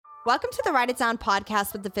Welcome to the Write It Down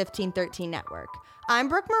podcast with the 1513 Network. I'm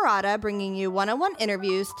Brooke Murata, bringing you one-on-one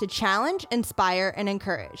interviews to challenge, inspire, and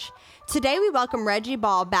encourage. Today, we welcome Reggie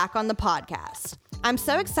Ball back on the podcast. I'm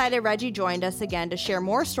so excited Reggie joined us again to share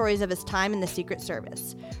more stories of his time in the Secret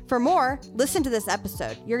Service. For more, listen to this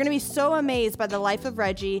episode. You're going to be so amazed by the life of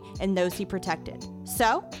Reggie and those he protected.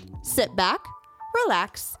 So, sit back,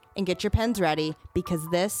 relax, and get your pens ready because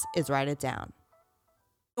this is Write It Down.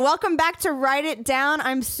 Welcome back to Write It Down.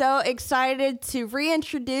 I'm so excited to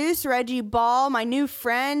reintroduce Reggie Ball, my new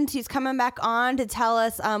friend. He's coming back on to tell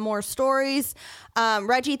us more stories.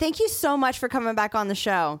 Reggie, thank you so much for coming back on the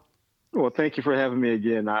show. Well, thank you for having me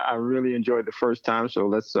again. I really enjoyed the first time, so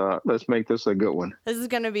let's make this a good one. This is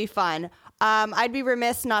going to be fun. I'd be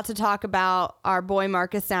remiss not to talk about our boy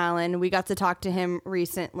Marcus Allen. We got to talk to him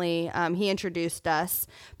recently. He introduced us.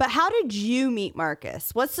 But how did you meet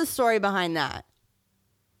Marcus? What's the story behind that?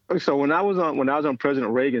 So when I was on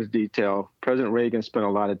President Reagan's detail, President Reagan spent a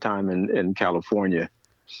lot of time in California.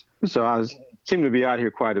 So I seemed to be out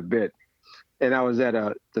here quite a bit. And I was at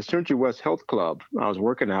the Century West Health Club. I was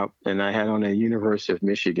working out, and I had on a University of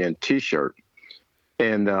Michigan T-shirt.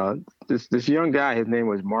 And this young guy, his name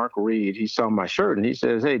was Mark Reed. He saw my shirt, and he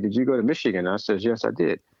says, "Hey, did you go to Michigan?" I says, "Yes, I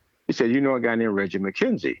did." He said, "You know a guy named Reggie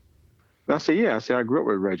McKenzie?" And I said, "Yeah." I said, "I grew up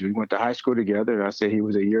with Reggie. We went to high school together." And I said, "He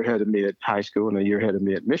was a year ahead of me at high school and a year ahead of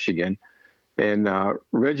me at Michigan." And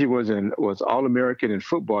Reggie was All-American in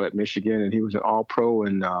football at Michigan, and he was an All-Pro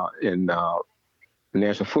in the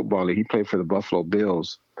National Football League. He played for the Buffalo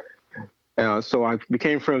Bills. So I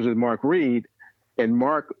became friends with Mark Reed, and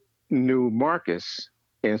Mark knew Marcus.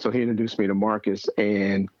 And so he introduced me to Marcus,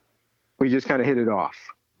 and we just kind of hit it off.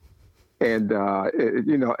 And,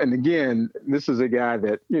 and again, this is a guy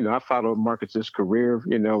that, I followed Marcus's career.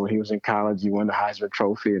 When he was in college, he won the Heisman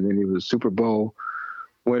Trophy, and then he was a Super Bowl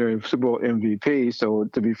winner and Super Bowl MVP. So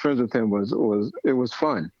to be friends with him was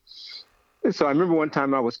fun. And so I remember one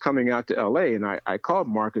time I was coming out to L.A., and I called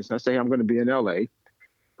Marcus, and I said, "Hey, I'm going to be in L.A.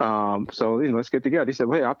 So let's get together." He said,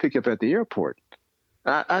 "Well, hey, I'll pick you up at the airport."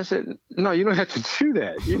 I said, "No, you don't have to do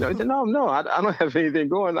that." He said, No, I don't have anything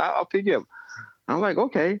going. I'll pick you up. I'm like,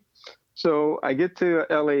 okay. So I get to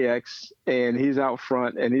LAX, and he's out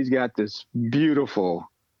front, and he's got this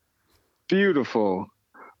beautiful, beautiful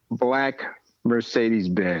black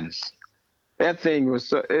Mercedes-Benz. That thing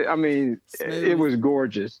was, it was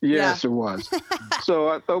gorgeous. Yes, It was. So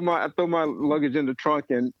I throw my luggage in the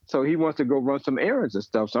trunk, and so he wants to go run some errands and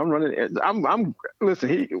stuff. So I'm running.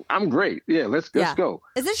 I'm great. Yeah, let's go.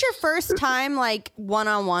 Is this your first time like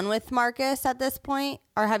one-on-one with Marcus at this point,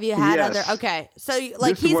 or have you had other? Okay, so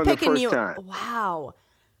like he's picking you. Wow.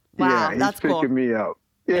 Yeah, that's he's cool. Picking me up.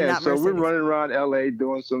 Yeah, so we're running around LA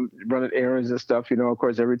running errands and stuff. Of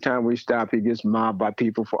course, every time we stop, he gets mobbed by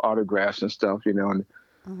people for autographs and stuff, and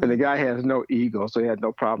the guy has no ego, so he had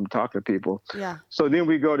no problem talking to people. Yeah. So then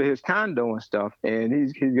we go to his condo and stuff, and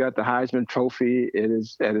he's got the Heisman Trophy at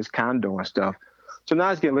his condo and stuff. So now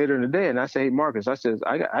it's getting later in the day, and I say, "Hey, Marcus," I says,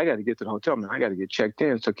 I got to get to the hotel, man. I got to get checked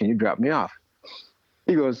in, so can you drop me off?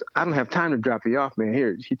 He goes, "I don't have time to drop you off, man.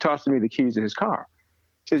 Here." He tosses me the keys to his car.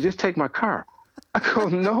 He says, "Just take my car." I go,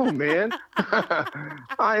 "No, man,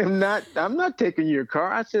 I'm not taking your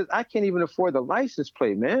car." I said, "I can't even afford the license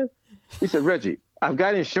plate, man." He said, "Reggie, I've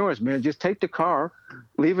got insurance, man. Just take the car,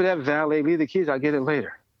 leave it at valet, leave the keys. I'll get it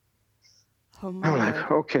later." Oh my I'm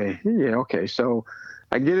like, okay, yeah, okay. So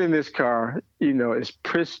I get in this car, it's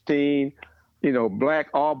pristine, black,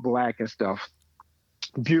 all black and stuff.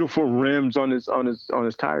 Beautiful rims on his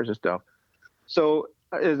tires and stuff. So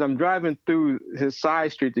as I'm driving through his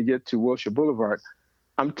side street to get to Wilshire Boulevard,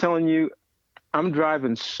 I'm telling you, I'm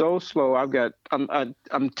driving so slow.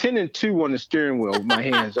 I'm 10 and 2 on the steering wheel with my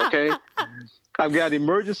hands, okay? I've got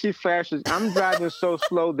emergency flashes. I'm driving so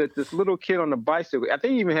slow that this little kid on the bicycle, I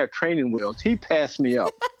think he even had training wheels, he passed me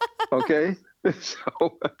up, okay?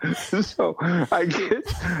 So I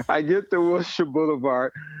get to Wilshire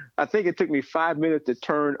Boulevard. I think it took me 5 minutes to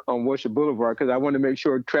turn on Wilshire Boulevard because I wanted to make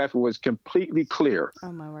sure traffic was completely clear.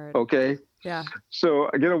 Oh, my word. Okay? Yeah.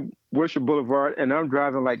 So I get on Wilshire Boulevard, and I'm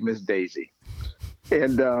driving like Miss Daisy.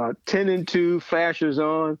 And 10 and 2, flashers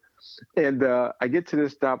on. And I get to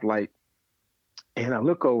this stoplight, and I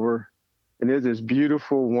look over, and there's this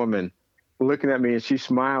beautiful woman looking at me, and she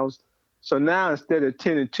smiles. So now instead of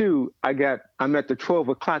 10 and 2, I'm at the 12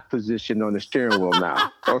 o'clock position on the steering wheel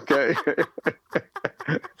now. Okay.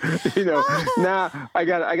 Now I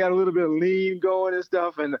got a little bit of lean going and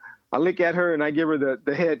stuff, and I look at her and I give her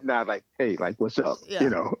the head nod, like, "Hey, like, what's up?" Yeah.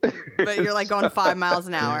 But you're like going 5 miles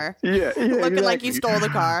an hour. Yeah. Looking like you stole the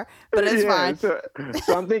car, but it's fine. So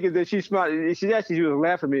I'm thinking that she smiled. She was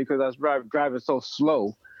laughing at me because I was driving so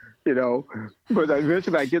slow. But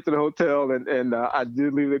eventually I get to the hotel and I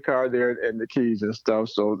did leave the car there and the keys and stuff.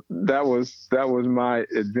 So that was my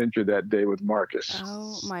adventure that day with Marcus.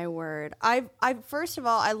 Oh my word. I first of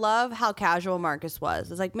all, I love how casual Marcus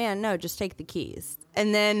was. It's like, man, no, just take the keys.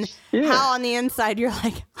 And then how on the inside you're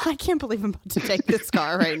like, I can't believe I'm about to take this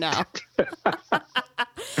car right now.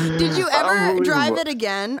 Did you ever drive it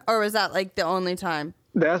again, or was that like the only time?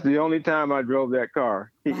 That's the only time I drove that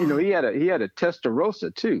car. Wow. He had a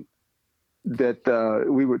Testarossa too, that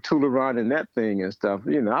we would tool around in that thing and stuff.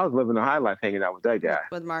 I was living a high life hanging out with that guy.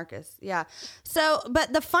 With Marcus, yeah. So,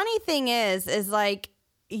 but the funny thing is like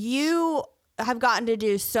you have gotten to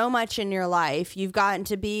do so much in your life. You've gotten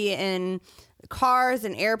to be in cars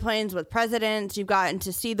and airplanes with presidents. You've gotten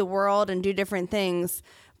to see the world and do different things.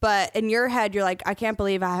 But in your head, you're like, I can't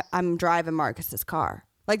believe I'm driving Marcus's car.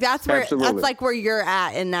 Like that's where Absolutely. That's like where you're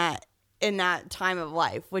at in that time of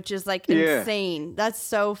life, which is like insane. That's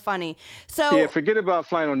so funny. So forget about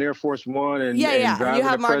flying on Air Force One and driving you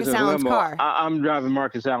have Marcus Allen's car. I'm driving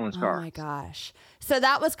Marcus Allen's car. Oh my gosh. So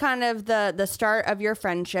that was kind of the start of your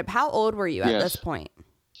friendship. How old were you at this point?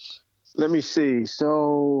 Let me see.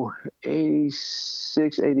 So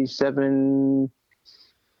 86, 87.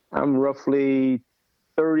 I'm roughly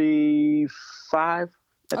 35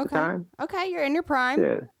 at the time. Okay, you're in your prime.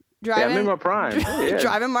 Yeah. Driving, I'm in my prime.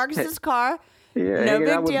 Driving Marcus's car. Yeah, no hanging big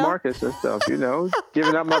out deal. with Marcus and stuff,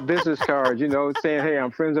 giving out my business cards, saying, hey,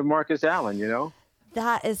 I'm friends of Marcus Allen,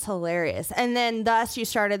 That is hilarious. And then thus you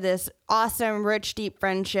started this awesome, rich, deep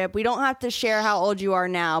friendship. We don't have to share how old you are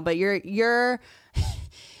now, but your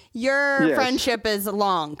friendship is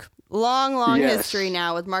long history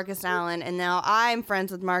now with Marcus Allen. And now I'm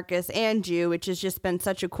friends with Marcus and you, which has just been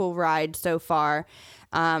such a cool ride so far.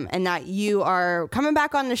 And that you are coming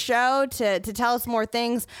back on the show to tell us more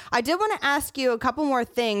things. I did want to ask you a couple more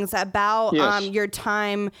things about your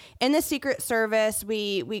time in the Secret Service.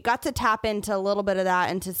 We got to tap into a little bit of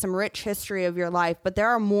that, into some rich history of your life, but there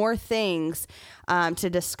are more things to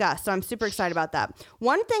discuss. So I'm super excited about that.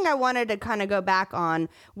 One thing I wanted to kind of go back on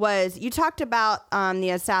was you talked about the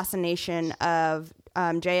assassination of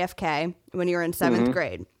JFK when you were in seventh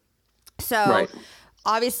grade. So... Right.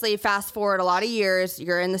 Obviously, fast forward a lot of years,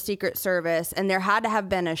 you're in the Secret Service, and there had to have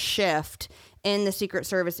been a shift in the Secret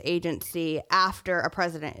Service agency after a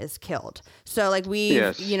president is killed. So like we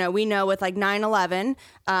know with like 9/11,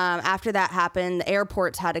 after that happened, the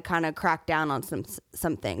airports had to kind of crack down on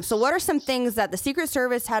some things. So what are some things that the Secret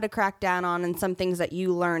Service had to crack down on, and some things that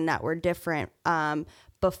you learned that were different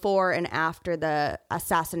before and after the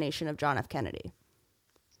assassination of John F. Kennedy?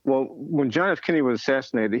 Well, when John F. Kennedy was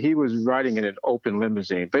assassinated, he was riding in an open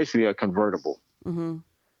limousine, basically a convertible.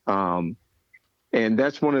 Mm-hmm. And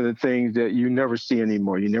that's one of the things that you never see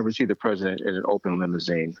anymore. You never see the president in an open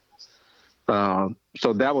limousine. So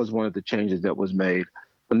that was one of the changes that was made.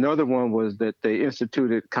 Another one was that they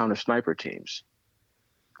instituted counter sniper teams,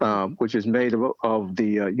 which is made of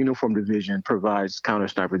the uniform division provides counter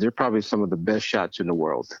snipers. They're probably some of the best shots in the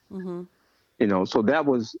world. Mm-hmm. So that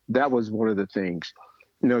was one of the things.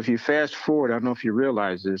 If you fast forward, I don't know if you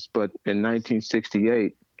realize this, but in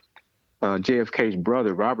 1968, JFK's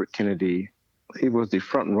brother, Robert Kennedy, he was the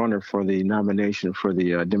front runner for the nomination for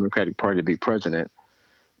the Democratic Party to be president.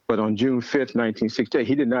 But on June 5th, 1968,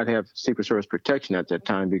 he did not have Secret Service protection at that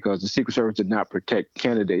time because the Secret Service did not protect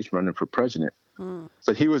candidates running for president.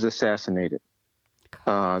 But he was assassinated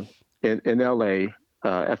in L.A.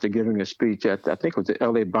 After giving a speech at, I think it was the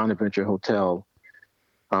L.A. Bonaventure Hotel.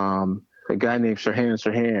 A guy named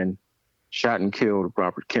Sirhan shot and killed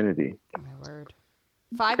Robert Kennedy. Oh, my word.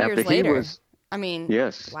 5 years later.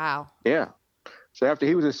 Yes. Wow. Yeah. So after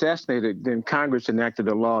he was assassinated, then Congress enacted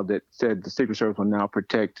a law that said the Secret Service will now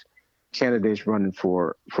protect candidates running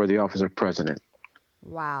for the office of president.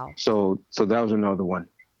 Wow. So that was another one.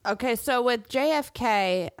 Okay, so with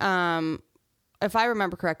JFK, if I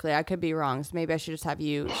remember correctly, I could be wrong, so maybe I should just have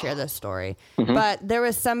you share this story. Mm-hmm. But there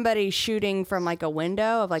was somebody shooting from like a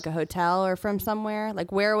window of like a hotel or from somewhere.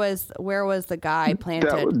 Like where was the guy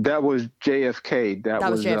planted? That was JFK. That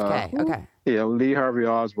was JFK. Okay. Yeah, Lee Harvey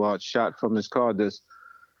Oswald shot from his car.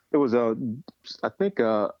 It was I think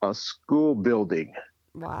a school building.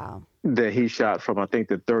 Wow. That he shot from, I think,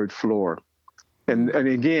 the third floor. And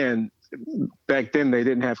again, back then they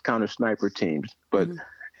didn't have counter sniper teams, but. Mm-hmm.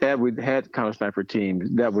 Had we had counter sniper teams,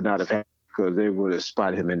 that would not have happened because they would have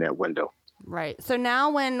spotted him in that window. Right. So now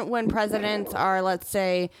when presidents are, let's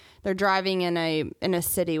say, they're driving in a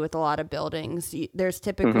city with a lot of buildings, there's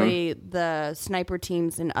typically the sniper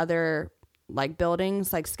teams in other like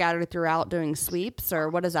buildings like scattered throughout doing sweeps, or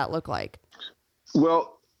what does that look like?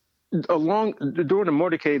 Well, Along during the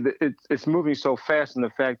motorcade, it's moving so fast in the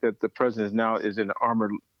fact that the president now is in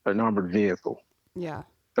an armored vehicle. Yeah.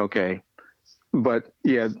 Okay. But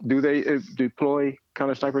yeah, do they deploy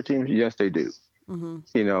counter sniper teams? Yes, they do. Mm-hmm.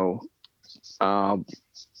 You know,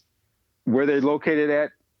 where they're located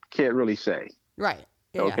at, can't really say. Right.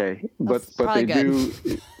 Yeah. Okay, That's but they good.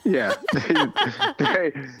 do, yeah,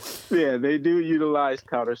 they do utilize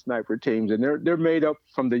counter sniper teams, and they're made up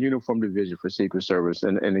from the uniform division for Secret Service,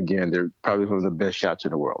 and again, they're probably one of the best shots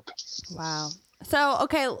in the world. Wow. So,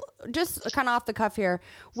 okay, just kind of off the cuff here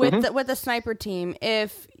with with the sniper team.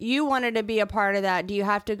 If you wanted to be a part of that, do you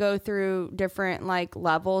have to go through different like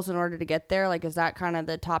levels in order to get there? Like, is that kind of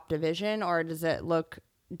the top division, or does it look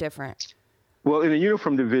different? Well, in the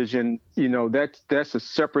uniform division, you know, that's a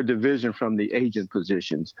separate division from the agent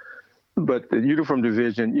positions. But the uniform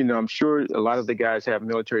division, you know, I'm sure a lot of the guys have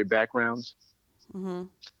military backgrounds.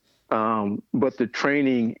 Mm-hmm. But the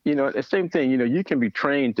training, you know, the same thing, you know, you can be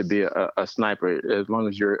trained to be a sniper as long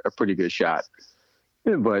as you're a pretty good shot.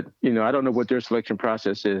 But, you know, I don't know what their selection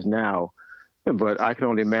process is now, but I can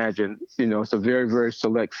only imagine, you know, it's a very, very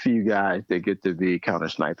select few guys that get to be counter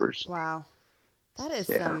snipers. Wow.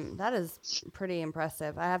 That is pretty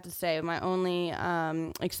impressive. I have to say, my only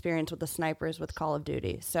experience with the snipers with Call of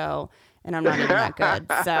Duty. So, and I'm not even that good.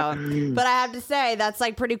 So, but I have to say that's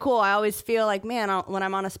like pretty cool. I always feel like, man, when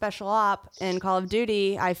I'm on a special op in Call of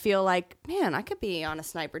Duty, I feel like, man, I could be on a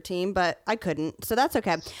sniper team, but I couldn't. So that's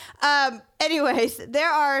okay. Anyways, there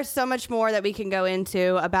are so much more that we can go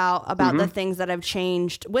into about the things that have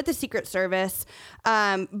changed with the Secret Service.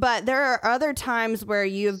 But there are other times where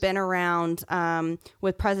you've been around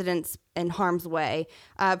with presidents in harm's way.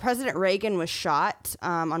 President Reagan was shot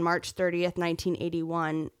on March 30th,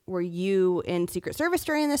 1981. Were you in Secret Service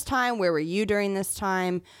during this time? Where were you during this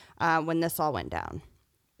time when this all went down?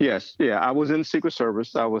 Yes. Yeah, I was in Secret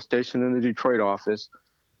Service. I was stationed in the Detroit office,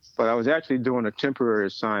 but I was actually doing a temporary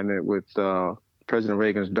assignment with President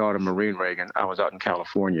Reagan's daughter, Maureen Reagan. I was out in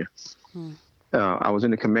California. I was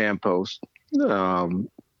in the command post.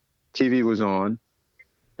 TV was on.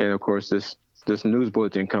 And of course, this news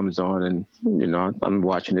bulletin comes on, and, you know, I'm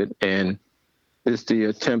watching it, and it's the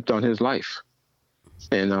attempt on his life.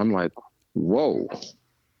 And I'm like, whoa,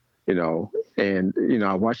 you know, and, you know,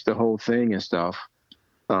 I watched the whole thing and stuff.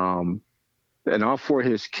 And all four of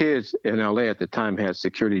his kids in LA at the time had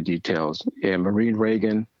security details, and Maureen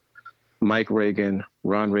Reagan, Mike Reagan,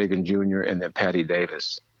 Ron Reagan Jr., and then Patty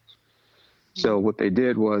Davis. So what they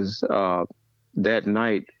did was that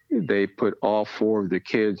night, they put all four of the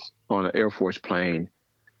kids on an Air Force plane,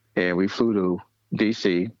 and we flew to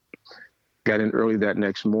D.C., got in early that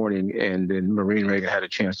next morning, and then Maureen Reagan had a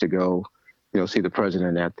chance to go, you know, see the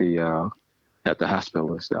president at the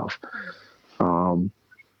hospital and stuff.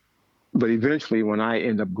 But eventually, when I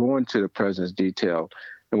end up going to the president's detail,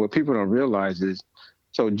 and what people don't realize is,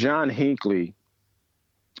 so John Hinckley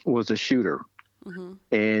was a shooter. Mm-hmm.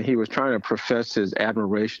 And he was trying to profess his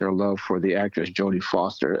admiration or love for the actress Jodie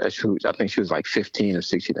Foster, who I think she was like 15 or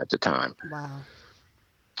 16 at the time. Wow.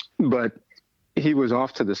 But he was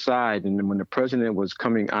off to the side, and when the president was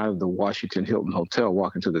coming out of the Washington Hilton Hotel,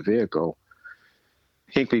 walking to the vehicle,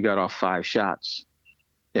 Hinckley got off 5 shots.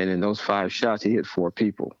 And in those 5 shots, he hit 4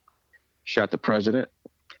 people. Shot the president.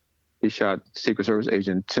 He shot Secret Service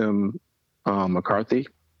agent Tim McCarthy.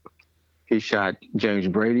 He shot James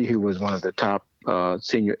Brady, who was one of the top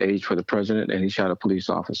senior aides for the president, and he shot a police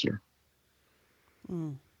officer.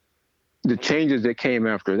 The changes that came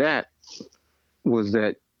after that was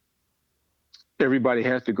that everybody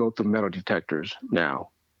has to go through metal detectors now.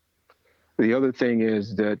 The other thing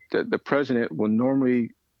is that the president will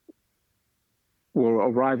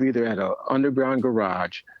arrive either at an underground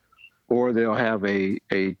garage, or they'll have a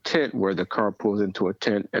tent where the car pulls into a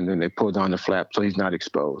tent, and then they pull down the flap so he's not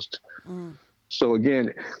exposed. So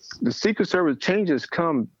again, the Secret Service changes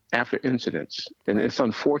come after incidents, and it's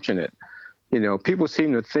unfortunate. You know, people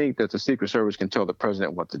seem to think that the Secret Service can tell the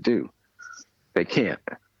president what to do. They can't.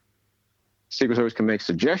 Secret Service can make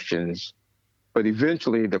suggestions, but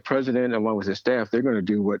eventually the president, along with his staff, they're going to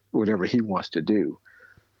do whatever he wants to do.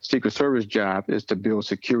 Secret Service job is to build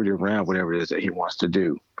security around whatever it is that he wants to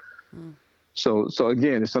do. So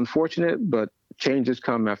again, it's unfortunate, but changes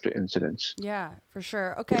come after incidents. Yeah, for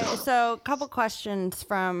sure. Okay, so a couple questions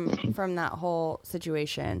from that whole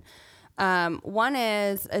situation. One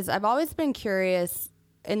is I've always been curious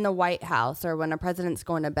in the White House or when a president's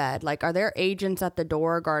going to bed, like, are there agents at the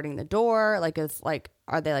door guarding the door? Like,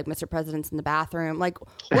 are they like Mr. President's in the bathroom? Like,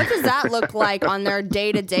 what does that look like on their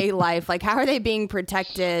day-to-day life? Like, how are they being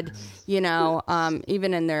protected, you know,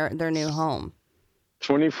 even in their new home?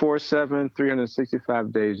 24/7,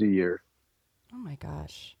 365 days a year. Oh my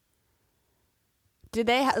gosh. Do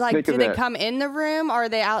they do they come in the room, or are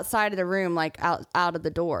they outside of the room, like out of the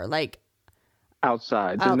door, like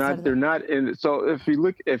outside? They're not in. So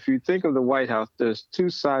if you think of the White House, there's two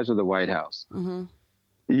sides of the White House. Mm-hmm.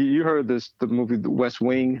 You heard the movie The West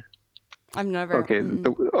Wing? I've never. Okay.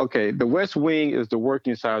 Mm-hmm. The West Wing is the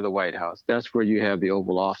working side of the White House. That's where you have the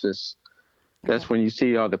Oval Office. That's when you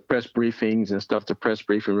see all the press briefings and stuff. The press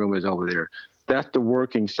briefing room is over there. That's the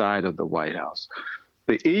working side of the White House.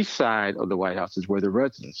 The east side of the White House is where the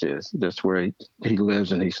residence is. That's where he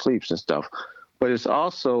lives and he sleeps and stuff. But it's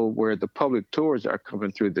also where the public tours are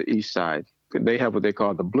coming through the east side. They have what they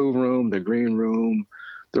call the blue room, the green room,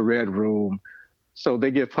 the red room. So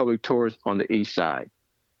they give public tours on the east side.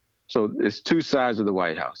 So it's two sides of the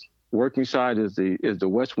White House. Working side is the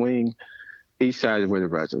West Wing. East side is where the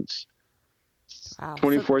residence. Wow.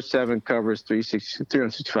 24/7 covers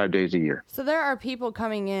 365 days a year. So there are people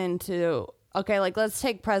coming in to, okay, like let's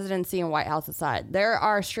take presidency and White House aside. There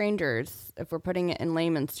are strangers, if we're putting it in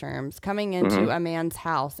layman's terms, coming into a man's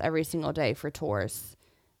house every single day for tours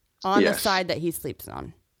on the side that he sleeps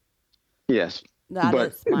on. Yes.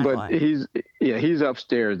 But he's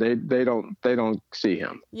upstairs. They don't see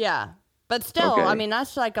him. Yeah. But still, I mean,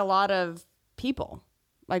 that's like a lot of people,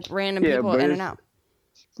 like random people in and out.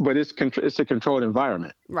 But it's a controlled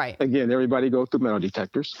environment. Right. Again, everybody goes through metal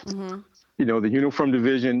detectors. Mm-hmm. You know, the uniform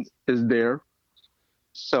division is there.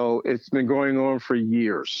 So it's been going on for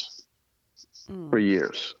years. But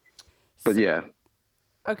yeah.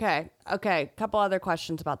 Okay. Couple other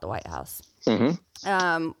questions about the White House.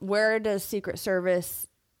 Mm-hmm. Where does Secret Service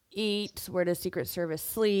eat? Where does Secret Service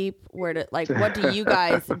sleep? What do you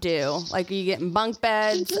guys do? Like, are you getting bunk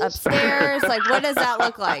beds upstairs? Like, what does that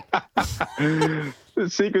look like? The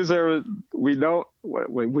Secret Service,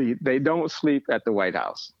 they don't sleep at the White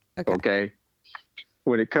House. Okay.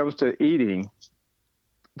 When it comes to eating,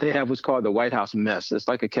 they have what's called the White House mess. It's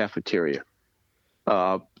like a cafeteria.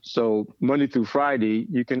 So Monday through Friday,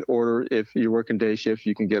 you can order, if you're working day shift,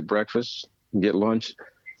 you can get breakfast, get lunch.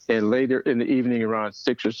 And later in the evening around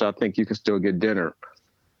 6 or so, I think you can still get dinner.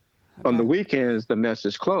 Okay. On the weekends, the mess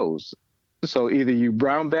is closed. So either you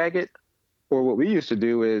brown bag it, or what we used to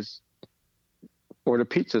do is order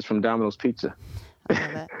pizzas from Domino's Pizza.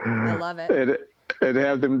 I love it. and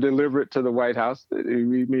have them deliver it to the White House.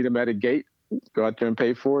 We meet them at a gate, go out there and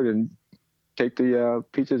pay for it, and take the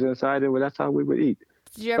pizzas inside, and that's how we would eat.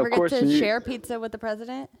 Did you ever get to share pizza with the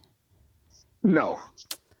president? No.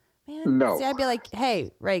 Man, no. See, I'd be like,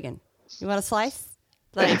 hey, Reagan, you want a slice?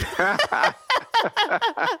 Like,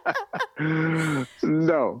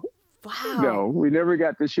 no. Wow. No, we never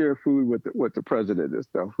got to share food with the president and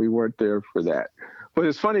stuff. We weren't there for that. But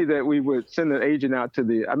it's funny that we would send an agent out I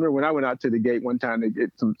remember when I went out to the gate one time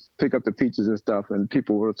to pick up the pizzas and stuff, and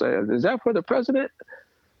people would say, is that for the president?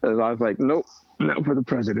 And I was like, nope, not for the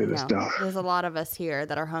president and stuff. There's a lot of us here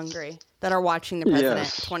that are hungry, that are watching the president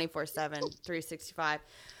 24/7, 365.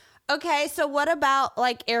 Okay, so what about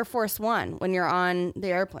like Air Force One when you're on the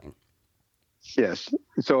airplane? Yes.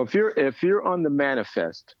 So if you're on the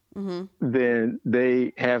manifest, then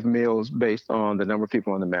they have meals based on the number of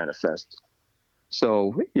people on the manifest.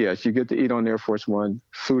 So yes, you get to eat on Air Force One.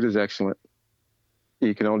 Food is excellent.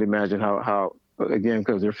 You can only imagine how again,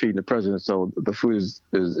 because they're feeding the president, so the food is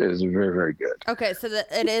very, very good. Okay, so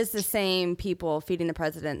it is the same people feeding the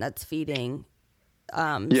president that's feeding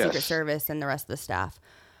Secret Service and the rest of the staff.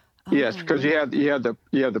 Yes, because you have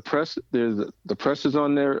the press. There's the press is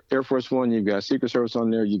on there. Air Force One. You've got Secret Service on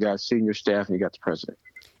there. You got senior staff, and you got the president.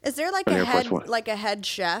 Is there like a head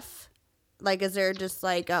chef? Like, is there just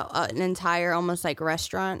like an entire almost like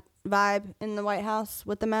restaurant vibe in the White House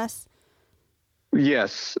with the mess?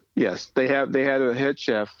 Yes. They had a head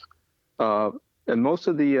chef, and most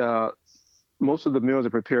of the meals are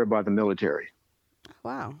prepared by the military.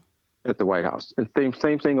 Wow. At the White House, and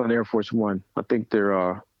same thing on Air Force One. I think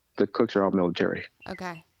the cooks are all military.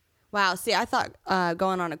 Okay. Wow. See, I thought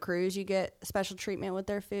going on a cruise you get special treatment with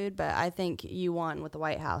their food, but I think you won with the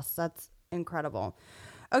White House. That's incredible.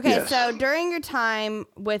 Okay, yes. So during your time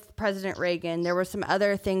with President Reagan, there were some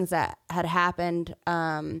other things that had happened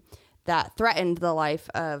that threatened the life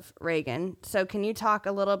of Reagan. So can you talk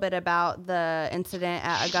a little bit about the incident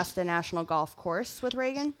at Augusta National Golf Course with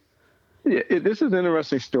Reagan? Yeah, this is an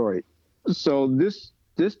interesting story. So this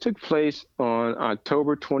took place on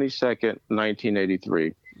October 22nd,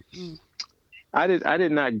 1983. Mm-hmm. I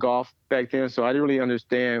did not golf back then, so I didn't really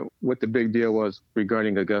understand what the big deal was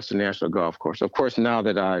regarding Augusta National Golf Course. Of course, now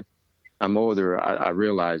that I'm older, I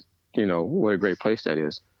realize, what a great place that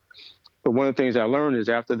is. But one of the things I learned is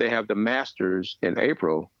after they have the Masters in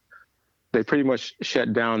April, they pretty much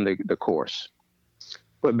shut down the course.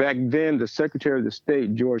 But back then, the Secretary of the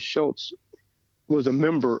State, George Shultz, was a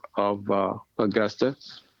member of Augusta,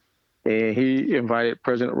 and he invited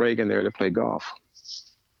President Reagan there to play golf.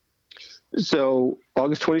 So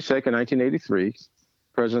August 22nd, 1983,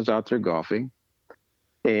 President's out there golfing,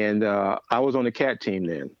 and I was on the CAT team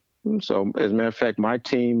then. So as a matter of fact, my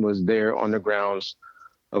team was there on the grounds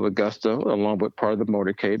of Augusta, along with part of the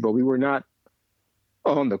motorcade, but we were not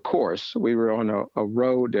on the course. We were on a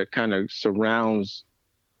road that kind of surrounds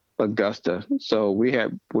Augusta. So we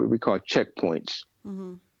had what we call checkpoints.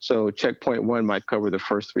 Mm-hmm. So checkpoint 1 might cover the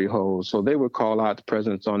first 3 holes. So they would call out the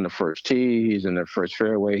president's on the first tee, he's in the first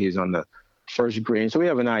fairway, he's on the first green. So we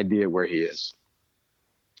have an idea where he is.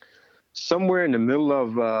 Somewhere in the middle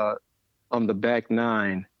of on the back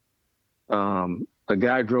 9, a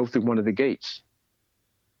guy drove through one of the gates.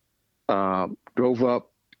 Drove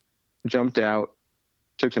up, jumped out,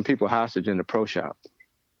 took some people hostage in the pro shop.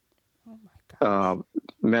 Oh my God.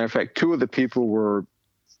 Matter of fact, 2 of the people were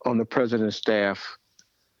on the president's staff.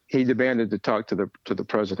 He demanded to talk to the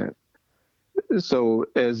president. So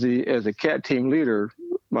as a CAT team leader,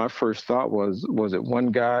 my first thought was it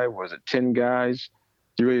 1 guy? Was it 10 guys?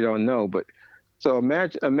 You really don't know. But so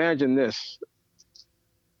imagine this.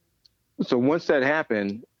 So once that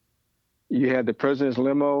happened, you had the president's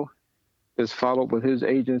limo. Is followed with his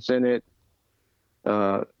agents in it,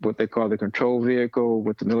 what they call the control vehicle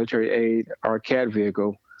with the military aid, our CAT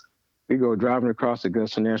vehicle. We go driving across the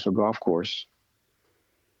Augusta National Golf Course,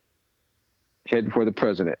 heading for the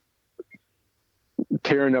president,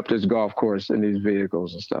 tearing up this golf course in these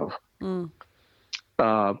vehicles and stuff. Ended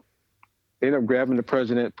up grabbing the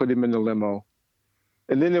president, put him in the limo.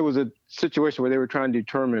 And then there was a situation where they were trying to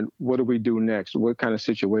determine, what do we do next? What kind of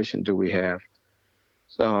situation do we have?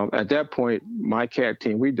 So at that point, my CAT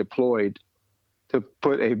team, we deployed to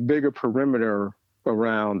put a bigger perimeter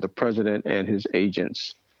around the president and his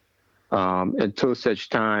agents until such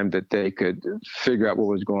time that they could figure out what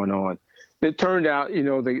was going on. It turned out,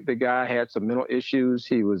 the guy had some mental issues.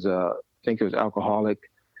 He was, I think he was alcoholic.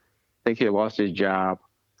 I think he had lost his job.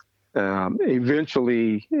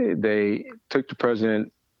 Eventually, they took the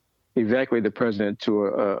president, evacuated the president to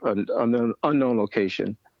an unknown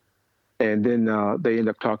location. And then they ended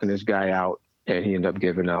up talking this guy out, and he ended up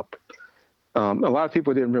giving up. A lot of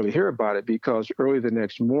people didn't really hear about it because early the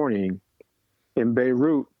next morning in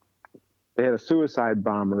Beirut, they had a suicide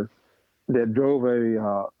bomber that drove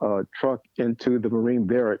a truck into the Marine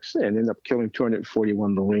barracks and ended up killing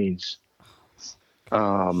 241 Marines.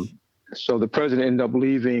 So the president ended up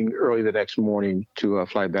leaving early the next morning to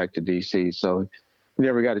fly back to D.C. So he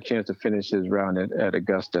never got a chance to finish his round at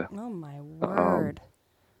Augusta. Oh, my word.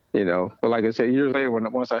 But like I said, years later,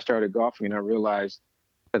 once I started golfing and I realized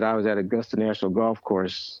that I was at Augusta National Golf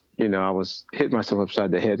Course, I was hitting myself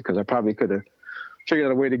upside the head because I probably could have figured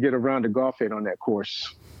out a way to get around the golf in on that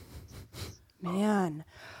course. Man.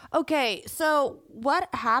 Okay, so what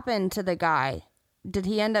happened to the guy? Did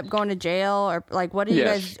he end up going to jail or what do you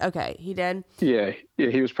guys? Okay, he did? Yeah,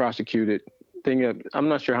 he was prosecuted. I'm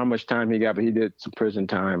not sure how much time he got, but he did some prison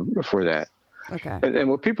time for that. Okay. And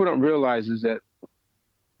what people don't realize is that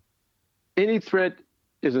any threat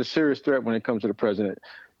is a serious threat when it comes to the president.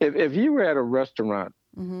 If you were at a restaurant,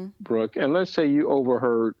 mm-hmm. Brooke, and let's say you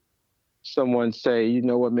overheard someone say, you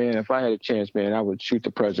know what, man, if I had a chance, man, I would shoot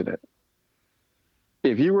the president.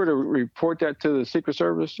 If you were to report that to the Secret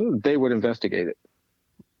Service, they would investigate it.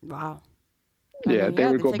 Wow. They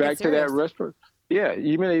would go back to that restaurant. Yeah,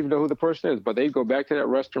 you may not even know who the person is, but they'd go back to that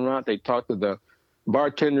restaurant. They'd talk to the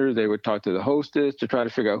bartenders, they would talk to the hostess to try to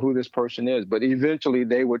figure out who this person is. But eventually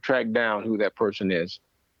they would track down who that person is.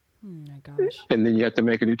 Oh my gosh. And then you have to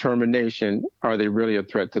make a determination, are they really a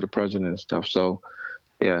threat to the president and stuff? So,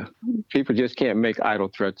 yeah, people just can't make idle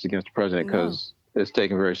threats against the president because it's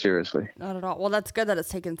taken very seriously. Not at all. Well, that's good that it's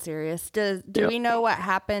taken serious. Do we know what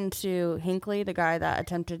happened to Hinckley, the guy that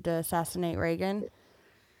attempted to assassinate Reagan?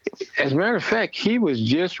 As a matter of fact, he was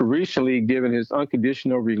just recently given his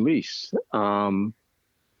unconditional release. I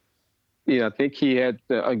think he had,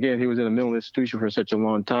 again, he was in a mental institution for such a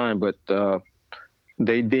long time, but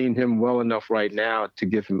they deemed him well enough right now to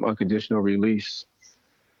give him unconditional release.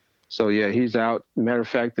 So, yeah, he's out. Matter of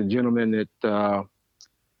fact, the gentleman that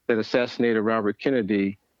assassinated Robert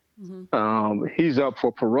Kennedy, mm-hmm. He's up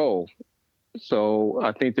for parole. So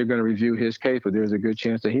I think they're going to review his case, but there's a good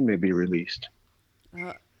chance that he may be released.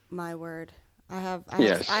 My word. I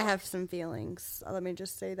have some feelings. Let me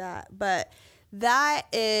just say that. But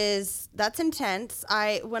that's intense.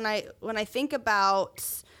 When I think about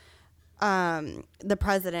the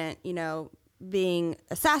president, you know, being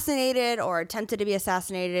assassinated or attempted to be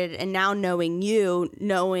assassinated, and now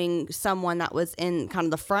knowing someone that was in kind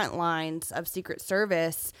of the front lines of Secret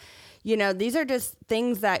Service, you know, these are just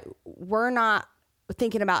things that we're not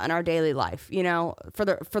thinking about in our daily life, you know, for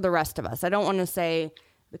the rest of us. I don't want to say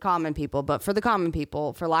the common people, but for the common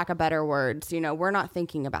people, for lack of better words, you know, we're not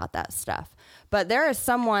thinking about that stuff. But there is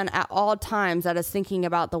someone at all times that is thinking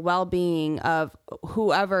about the well-being of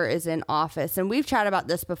whoever is in office. And we've chatted about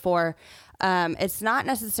this before. It's not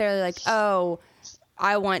necessarily like, oh,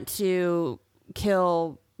 I want to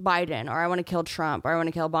kill Biden, or I want to kill Trump, or I want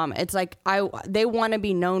to kill Obama. It's like they want to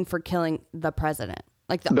be known for killing the president,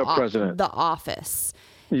 like the president, the office.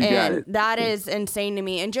 And that is insane to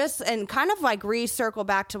me. And kind of like recircle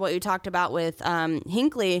back to what you talked about with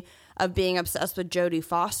Hinckley of being obsessed with Jodie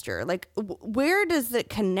Foster. Like, where does it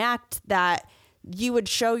connect that you would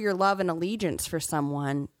show your love and allegiance for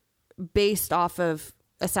someone based off of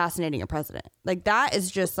assassinating a president? Like, that is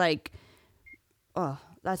just like, oh,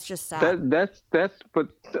 that's just sad. That's but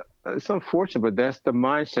it's unfortunate, but that's the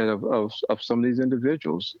mindset of some of these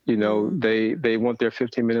individuals. You know, they want their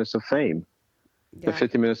 15 minutes of fame. The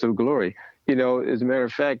 50 minutes of glory. You know, as a matter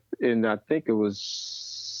of fact, I think it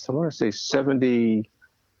was, I want to say 72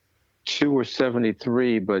 or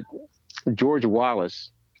 73, but George Wallace,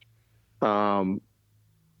 who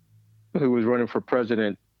was running for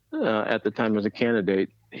president at the time as a candidate,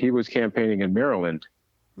 he was campaigning in Maryland.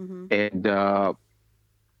 And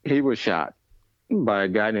he was shot by a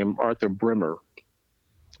guy named Arthur Bremer.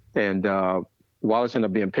 And Wallace ended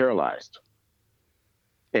up being paralyzed.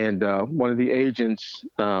 And one of the agents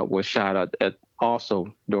was shot at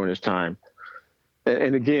also during this time.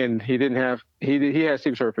 And again, he had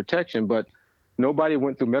Secret Service protection, but nobody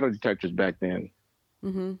went through metal detectors back then.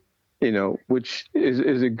 You know, which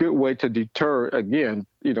is a good way to deter. Again,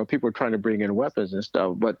 you know, people are trying to bring in weapons and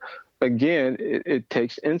stuff, but again, it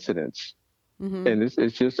takes incidents, and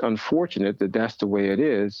it's just unfortunate that that's the way it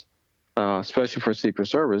is, especially for Secret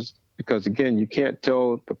Service. Because again, you can't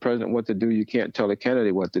tell the president what to do. You can't tell the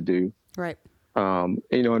candidate what to do. Right. You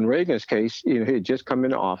know, in Reagan's case, you know, he had just come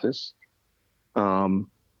into office. He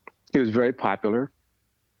was very popular.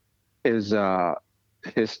 His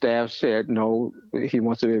staff said no. He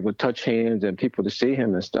wants to be able to touch hands and people to see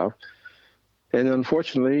him and stuff. And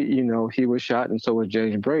unfortunately, you know, he was shot, and so was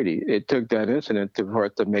James Brady. It took that incident for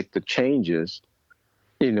it to make the changes.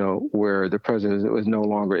 You know, where the president was no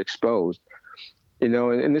longer exposed. You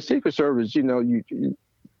know, and the Secret Service, you know,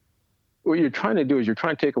 what you're trying to do is you're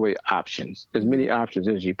trying to take away options, as many options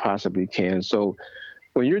as you possibly can. So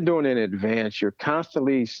when you're doing it in advance, you're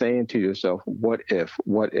constantly saying to yourself, what if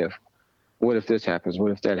this happens?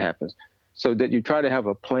 What if that happens? So that you try to have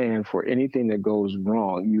a plan for anything that goes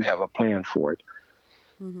wrong. You have a plan for it.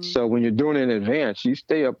 So when you're doing it in advance, you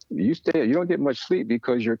stay up, you don't get much sleep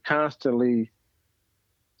because you're constantly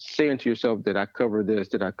saying to yourself, did I cover this?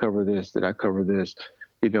 Did I cover this? Did I cover this?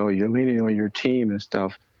 You know, you're leaning on your team and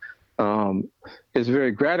stuff. It's very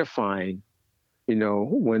gratifying, you know,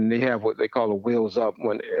 when they have what they call a wheels up,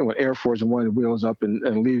 when Air Force One wheels up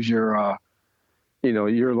and leaves your, you know,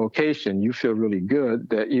 your location, you feel really good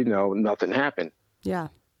that, you know, nothing happened. Yeah.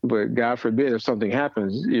 But God forbid if something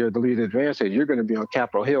happens, you're the lead advance, you're going to be on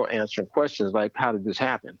Capitol Hill answering questions like, how did this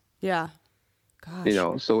happen? Yeah. Gosh. You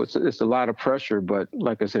know, so it's a lot of pressure, but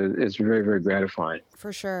like I said, it's very, very gratifying.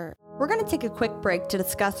 For sure. We're going to take a quick break to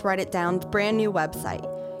discuss Write It Down's brand new website.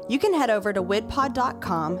 You can head over to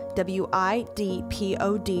widpod.com, widpod.com,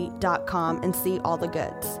 and see all the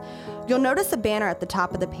goods. You'll notice a banner at the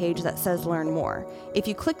top of the page that says Learn More. If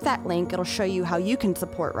you click that link, it'll show you how you can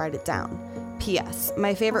support Write It Down. P.S.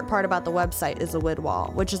 My favorite part about the website is the Wid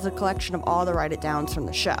Wall, which is a collection of all the Write It Downs from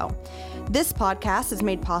the show. This podcast is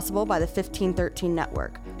made possible by the 1513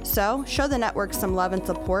 Network, so show the network some love and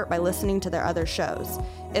support by listening to their other shows.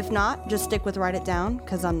 If not, just stick with Write It Down,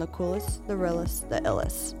 because I'm the coolest, the realest, the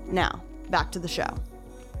illest. Now, back to the show.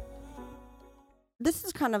 This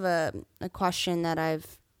is kind of a question that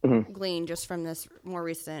I've gleaned just from this more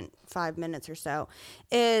recent 5 minutes or so,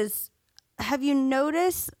 is have you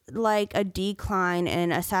noticed like a decline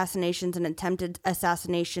in assassinations and attempted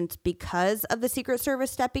assassinations because of the Secret Service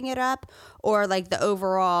stepping it up, or like the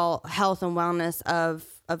overall health and wellness of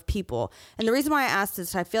people? And the reason why I asked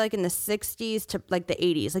this, I feel like in the 60s to like the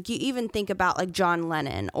 80s, like you even think about like John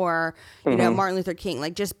Lennon or, you know, Martin Luther King,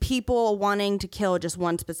 like just people wanting to kill just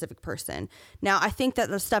one specific person. Now, I think that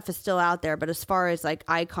the stuff is still out there, but as far as like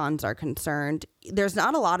icons are concerned, there's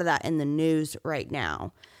not a lot of that in the news right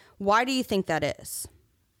now. Why do you think that is?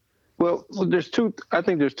 Well, I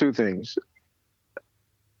think there's two things.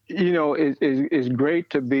 It's great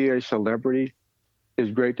to be a celebrity.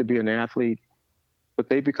 It's great to be an athlete, but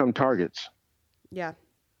they become targets. Yeah.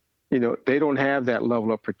 They don't have that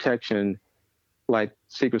level of protection like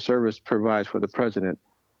Secret Service provides for the president.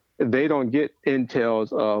 They don't get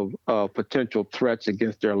intels of potential threats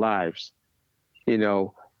against their lives.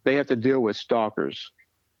 They have to deal with stalkers,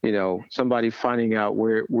 somebody finding out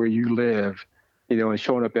where you live, and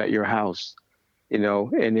showing up at your house,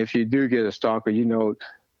 and if you do get a stalker, you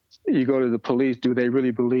go to the police, do they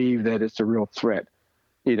really believe that it's a real threat?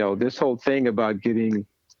 This whole thing about getting,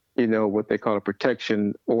 what they call a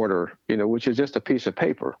protection order, which is just a piece of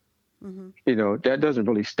paper. Mm-hmm. That doesn't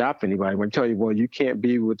really stop anybody. When I tell you, well, you can't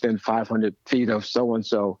be within 500 feet of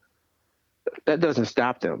so-and-so, that doesn't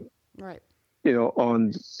stop them. Right.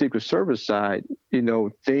 On the Secret Service side,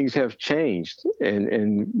 things have changed.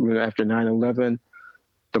 And after 9/11,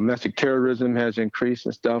 domestic terrorism has increased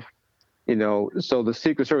and stuff. So the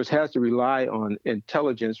Secret Service has to rely on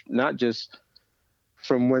intelligence, not just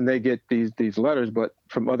from when they get these letters, but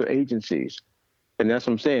from other agencies. And that's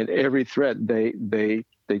what I'm saying. Every threat they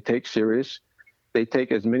take serious. They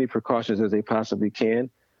take as many precautions as they possibly can.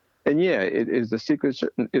 And yeah, is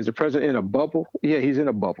the president in a bubble? Yeah, he's in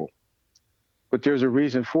a bubble. But there's a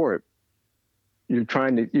reason for it. You're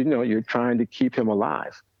trying to keep him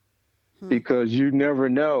alive because you never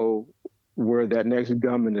know where that next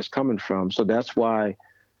gunman is coming from. So that's why,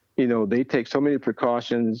 they take so many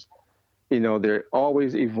precautions. They're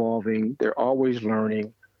always evolving. They're always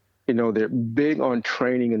learning. They're big on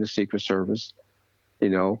training in the Secret Service.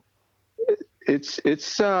 It's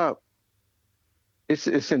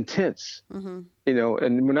intense. Mm-hmm.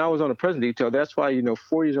 And when I was on the president detail, that's why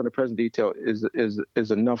 4 years on the president detail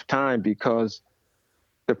is enough time, because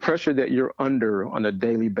the pressure that you're under on a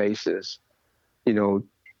daily basis,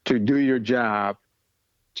 to do your job,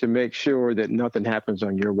 to make sure that nothing happens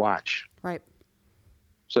on your watch. Right.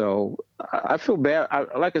 So I feel bad.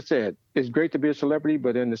 Like I said, it's great to be a celebrity,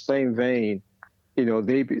 but in the same vein,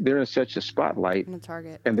 they're in such a spotlight and a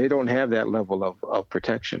target, and they don't have that level of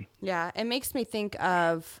protection. Yeah, it makes me think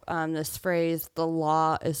of this phrase, the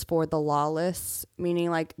law is for the lawless,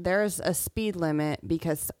 meaning like there's a speed limit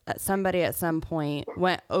because somebody at some point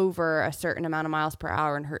went over a certain amount of miles per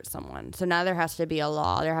hour and hurt someone. So now there has to be a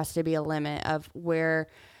law. There has to be a limit of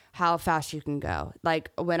how fast you can go.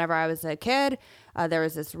 Like whenever I was a kid, there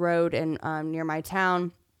was this road in near my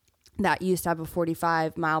town that used to have a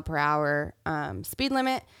 45 mile per hour speed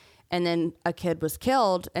limit. And then a kid was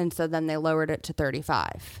killed. And so then they lowered it to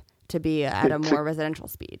 35 to be at a more residential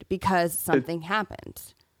speed because something happened.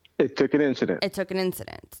 It took an incident.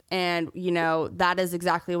 And, that is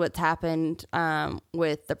exactly what's happened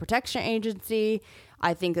with the protection agency.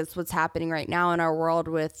 I think that's what's happening right now in our world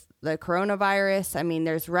with the coronavirus. I mean,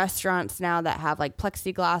 there's restaurants now that have like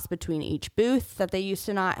plexiglass between each booth that they used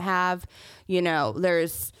to not have.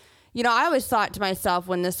 I always thought to myself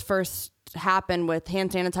when this first happened with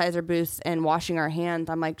hand sanitizer booths and washing our hands,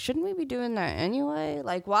 I'm like, shouldn't we be doing that anyway?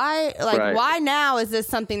 Like, why? Right. Why now is this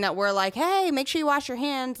something that we're like, hey, make sure you wash your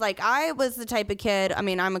hands? Like, I was the type of kid. I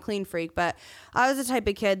mean, I'm a clean freak, but I was the type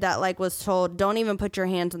of kid that like was told, don't even put your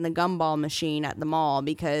hands in the gumball machine at the mall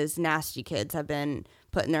because nasty kids have been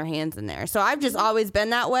putting their hands in there. So I've just always been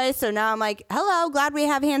that way. So now I'm like, hello, glad we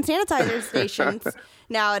have hand sanitizer stations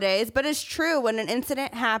nowadays. But it's true. When an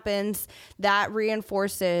incident happens, that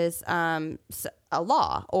reinforces a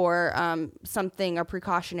law or a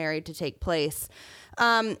precautionary to take place.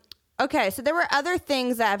 Okay, so there were other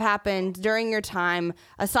things that have happened during your time.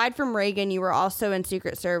 Aside from Reagan, you were also in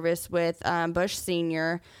Secret Service with Bush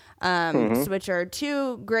Sr., which are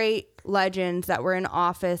two great legends that were in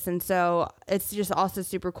office. And so it's just also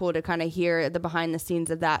super cool to kind of hear the behind the scenes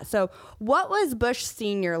of that. So what was Bush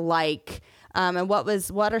Sr. like? And what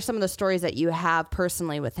are some of the stories that you have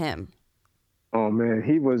personally with him? Oh man,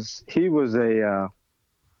 he was a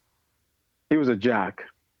jock.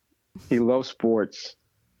 He loved sports.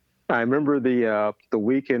 I remember the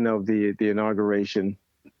weekend of the inauguration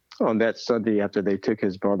on that Sunday after they took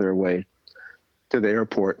his brother away to the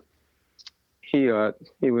airport. He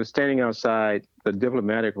was standing outside the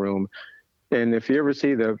diplomatic room, and if you ever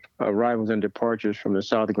see the arrivals and departures from the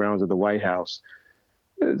south grounds of the White House,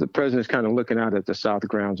 the president's kind of looking out at the south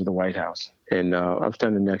grounds of the White House, and I'm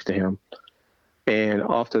standing next to him, and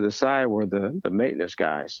off to the side were the maintenance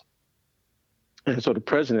guys, and so the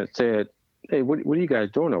president said, "Hey, what are you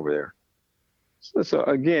guys doing over there?" So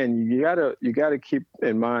again, you gotta keep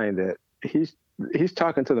in mind that he's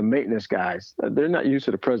talking to the maintenance guys. They're not used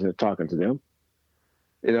to the president talking to them.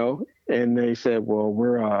 And they said, well,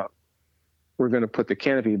 we're going to put the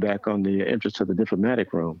canopy back on the entrance to the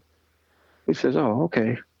diplomatic room. He says, oh,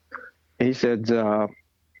 okay. He said,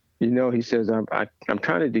 he says, I'm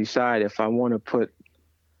trying to decide if I want to put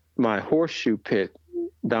my horseshoe pit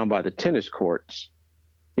down by the tennis courts.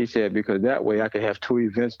 He said, because that way I could have two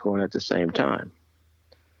events going at the same time.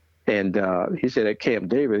 And he said at Camp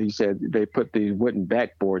David, he said they put these wooden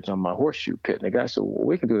backboards on my horseshoe pit. And the guy said, well,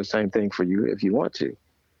 we can do the same thing for you if you want to.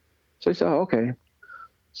 So he said, oh, okay.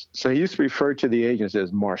 So he used to refer to the agents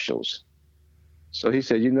as marshals. So he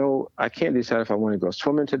said, I can't decide if I want to go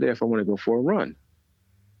swimming today, if I want to go for a run.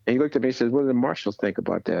 And he looked at me and said, what do the marshals think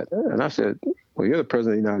about that? And I said, well, you're the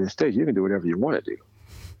president of the United States. You can do whatever you want to do.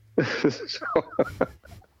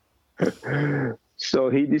 So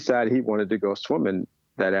he decided he wanted to go swimming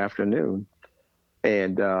that afternoon.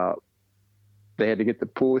 And they had to get the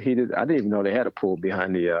pool heated. I didn't even know they had a pool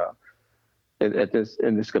behind the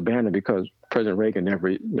in this cabana because President Reagan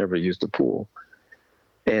never used the pool.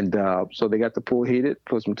 And so they got the pool heated,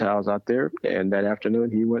 put some towels out there, and that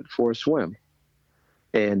afternoon he went for a swim.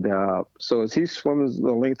 And so as he swims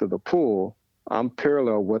the length of the pool, I'm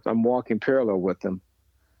walking parallel with him.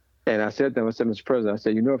 And I said to him, Mr. President, I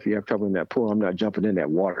said, if you have trouble in that pool, I'm not jumping in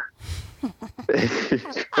that water. he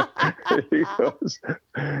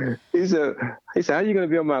said, how are you going to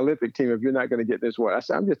be on my Olympic team if you're not going to get in this water? I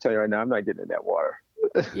said, I'm just telling you right now, I'm not getting in that water.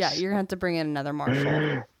 Yeah, you're going to have to bring in another marshal.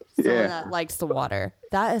 Someone that likes the water.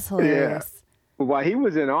 That is hilarious. Yeah. But while he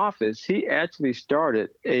was in office, he actually started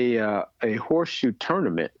a horseshoe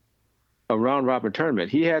tournament, a round robin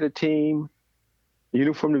tournament. He had a team.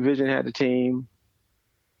 Uniform Division had a team.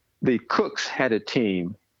 The cooks had a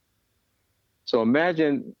team. So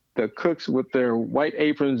imagine the cooks with their white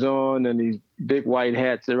aprons on and these big white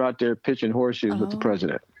hats. They're out there pitching horseshoes with the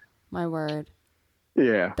president. My word.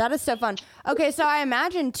 Yeah. That is so fun. Okay, so I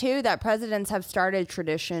imagine, too, that presidents have started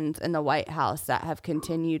traditions in the White House that have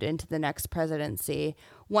continued into the next presidency.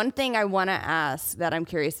 One thing I want to ask that I'm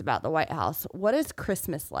curious about the White House, what is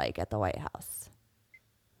Christmas like at the White House?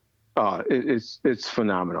 It's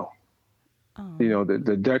phenomenal. Oh.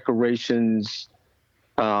 The decorations,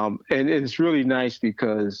 and it's really nice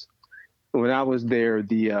because when I was there,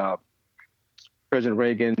 the President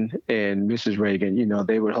Reagan and Mrs. Reagan,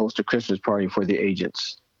 they would host a Christmas party for the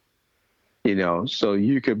agents, so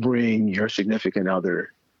you could bring your significant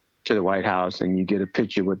other to the White House and you get a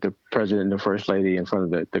picture with the president and the first lady in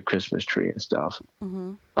front of the Christmas tree and stuff.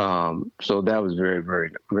 Mm-hmm. So that was very,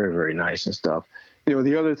 very, very, very nice and stuff.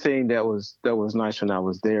 The other thing that was nice when I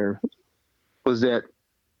was there was that,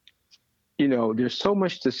 there's so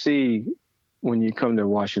much to see when you come to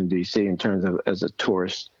Washington, D.C. in terms of as a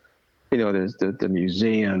tourist. There's the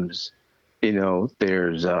museums,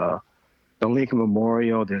 there's the Lincoln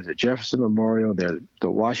Memorial, there's the Jefferson Memorial, there's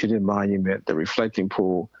the Washington Monument, the reflecting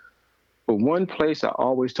pool. But one place I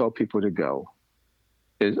always tell people to go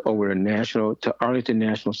is over to Arlington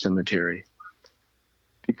National Cemetery.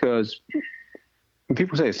 Because when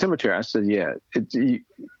people say cemetery, I said, yeah,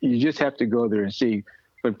 you just have to go there and see.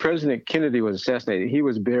 When President Kennedy was assassinated, he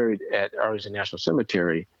was buried at Arlington National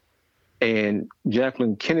Cemetery. And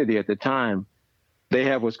Jacqueline Kennedy at the time, they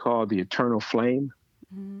have what's called the eternal flame.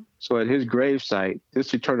 Mm-hmm. So at his gravesite,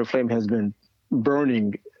 this eternal flame has been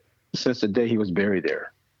burning since the day he was buried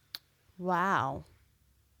there. Wow.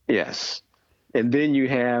 Yes. And then you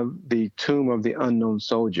have the tomb of the unknown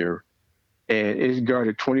soldier, and it's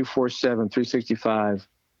guarded 24/7, 365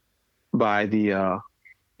 by the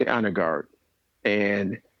honor guard.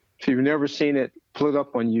 And if you've never seen it, pull it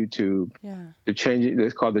up on YouTube. Yeah.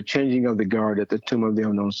 It's called The Changing of the Guard at the Tomb of the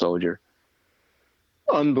Unknown Soldier.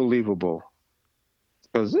 Unbelievable.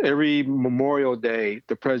 Because every Memorial Day,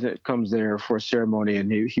 the president comes there for a ceremony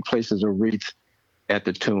and he places a wreath at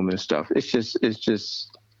the tomb and stuff. It's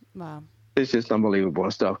just wow. It's just unbelievable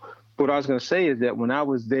and stuff. What I was going to say is that when I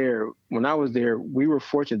was there, we were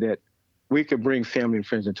fortunate that we could bring family and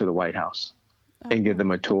friends into the White House and give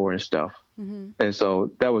them a tour and stuff. Mm-hmm. And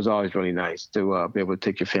so that was always really nice to be able to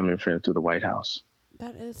take your family and friends to the White House.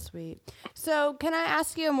 That is sweet. So can I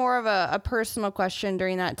ask you more of a personal question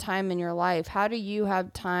during that time in your life? How do you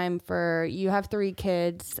have time you have 3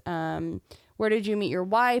 kids. Where did you meet your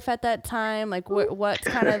wife at that time? Like what's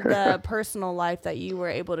kind of the personal life that you were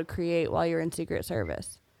able to create while you're in Secret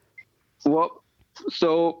Service? Well,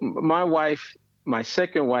 so my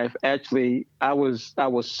second wife, actually, I was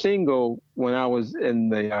single when I was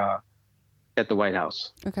at the White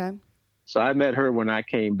House. Okay. So I met her when I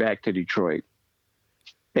came back to Detroit.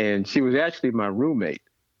 And she was actually my roommate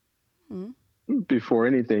before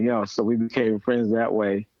anything else. So we became friends that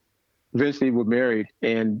way. Eventually we were married.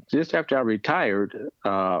 And just after I retired,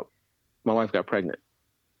 my wife got pregnant.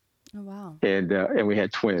 Oh, wow. And we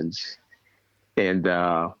had twins. And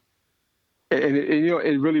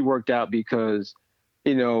it really worked out because,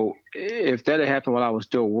 if that had happened while I was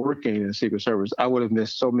still working in the Secret Service, I would have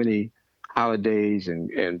missed so many holidays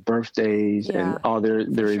and birthdays and all their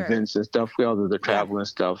events and stuff, all of the travel and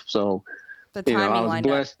stuff. So, the timing I was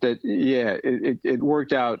blessed that, it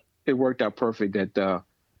worked out. It worked out perfect that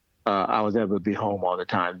I was able to be home all the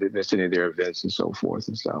time, missing any of their events and so forth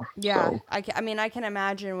and stuff. Yeah, so, I mean, I can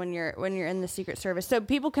imagine when you're in the Secret Service. So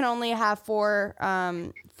people can only have 4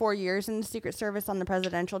 years in the Secret Service on the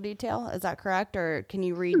presidential detail. Is that correct, or can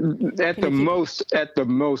you read? At the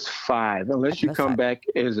most 5, unless you come back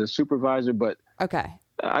as a supervisor. But okay,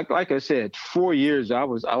 like I said, 4 years, I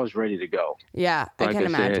was ready to go. Yeah, I can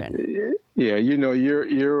imagine.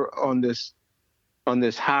 You're on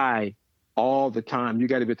this high all the time. You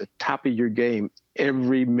got to be at the top of your game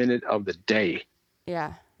every minute of the day.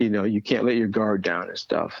 Yeah. You can't let your guard down and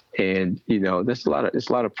stuff. And, it's a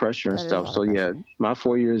lot of pressure and stuff. So my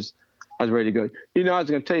 4 years, I was ready to go. I was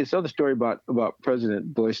going to tell you this other story about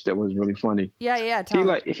President Bush that was really funny. Yeah.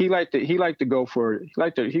 He liked to go for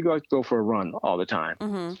a run all the time.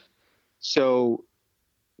 Mm-hmm. So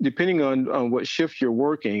depending on what shift you're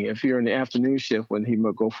working, if you're in the afternoon shift when he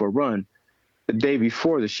might go for a run, the day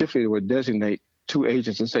before, the shift leader would designate 2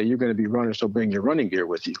 agents and say, you're going to be runners, so bring your running gear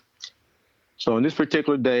with you. So on this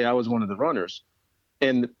particular day, I was one of the runners.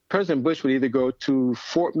 And President Bush would either go to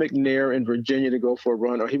Fort McNair in Virginia to go for a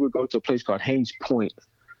run, or he would go to a place called Haines Point,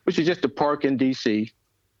 which is just a park in D.C.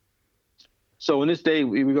 So on this day,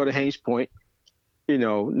 we go to Haines Point,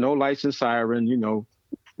 no lights and siren,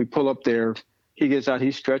 we pull up there. He gets out,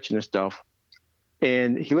 he's stretching and stuff.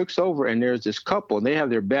 And he looks over, and there's this couple, and they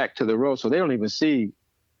have their back to the road, so they don't even see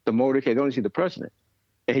the motorcade. They don't see the president.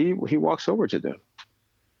 And he walks over to them,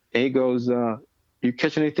 and he goes, "You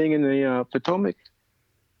catch anything in the Potomac?"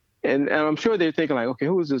 And I'm sure they're thinking like, "Okay,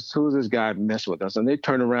 who's this guy messing with us?" And they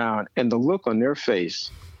turn around, and the look on their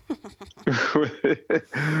face when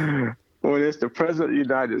it's the president of the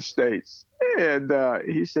United States, and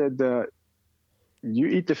he said, "You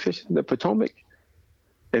eat the fish in the Potomac?"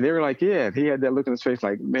 And they were like, yeah. He had that look in his face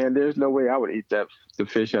like, man, there's no way I would eat the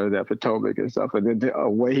fish out of that Potomac and stuff. And then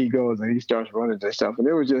away he goes and he starts running and stuff. And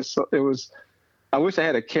I wish I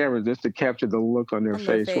had a camera just to capture the look on their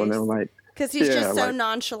face when they were like. Because he's just so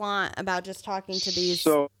nonchalant about just talking to these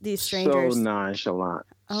strangers. So nonchalant.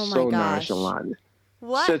 Oh my gosh. So nonchalant.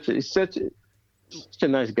 What? Such a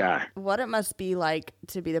nice guy. What it must be like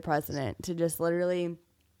to be the president, to just literally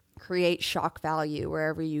create shock value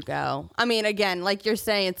wherever you go. I mean, again, like you're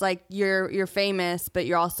saying, it's like you're famous, but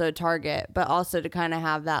you're also a target, but also to kind of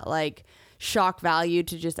have that like shock value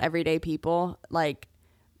to just everyday people, like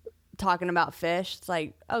talking about fish. It's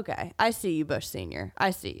like, okay, I see you, Bush Sr.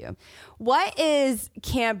 I see you. What is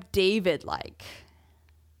Camp David like?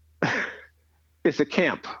 It's a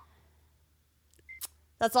camp.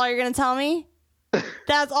 That's all you're going to tell me?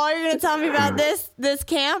 That's all you're going to tell me about this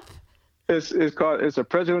camp? It's a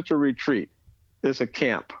presidential retreat. It's a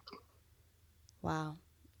camp. Wow.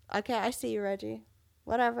 Okay, I see you, Reggie.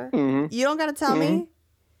 Whatever. Mm-hmm. You don't got to tell me.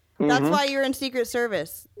 That's why you're in Secret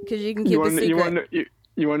Service, because you can keep the secret.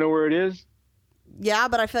 You want to know where it is? Yeah,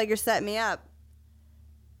 but I feel like you're setting me up.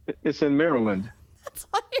 It's in Maryland. That's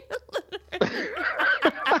why you're literally...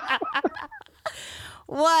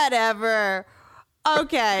 Whatever.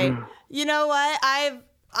 Okay. You know what?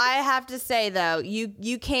 I have to say, though,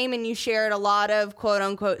 you came and you shared a lot of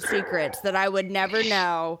quote-unquote secrets that I would never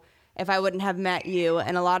know if I wouldn't have met you,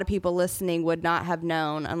 and a lot of people listening would not have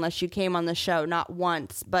known unless you came on the show not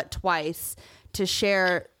once but twice to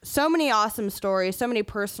share so many awesome stories, so many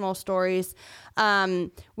personal stories.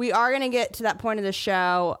 We are going to get to that point of the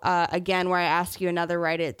show again where I ask you another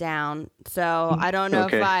write it down. So I don't know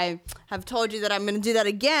if I have told you that I'm going to do that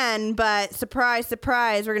again, but surprise,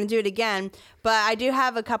 surprise, we're going to do it again. But I do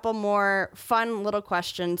have a couple more fun little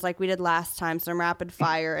questions like we did last time, some rapid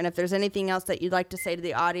fire. And if there's anything else that you'd like to say to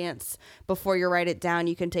the audience before you write it down,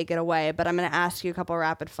 you can take it away. But I'm going to ask you a couple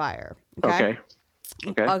rapid fire. Okay.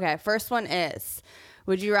 First one is,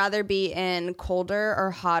 would you rather be in colder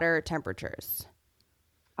or hotter temperatures?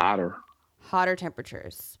 Hotter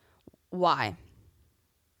temperatures. Why?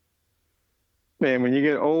 Man, when you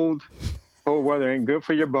get old weather ain't good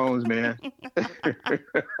for your bones, man.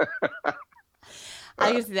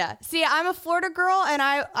 I can see that. See, I'm a Florida girl, and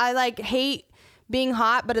I like hate being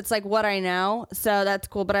hot, but it's like what I know. So that's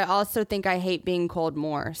cool. But I also think I hate being cold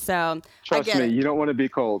more. So trust me, you don't want to be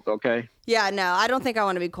cold, okay? Yeah, no, I don't think I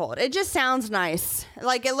want to be cold. It just sounds nice.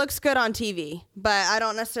 Like, it looks good on TV, but I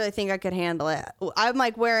don't necessarily think I could handle it. I'm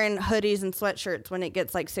like wearing hoodies and sweatshirts when it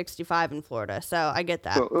gets like 65 in Florida. So I get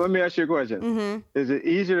that. So let me ask you a question. Mm-hmm. Is it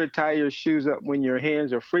easier to tie your shoes up when your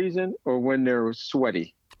hands are freezing or when they're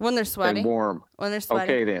sweaty? When they're sweaty. And warm. When they're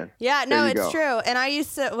sweaty. Okay, then. Yeah, no, it's go. true. And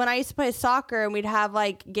when I used to play soccer and we'd have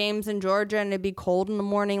like games in Georgia and it'd be cold in the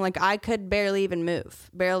morning, like I could barely even move,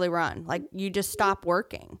 barely run. Like you just stop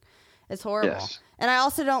working. It's horrible. Yes. And I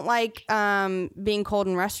also don't like being cold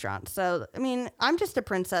in restaurants. So, I mean, I'm just a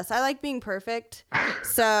princess. I like being perfect.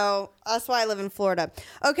 So that's why I live in Florida.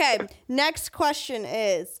 Okay, next question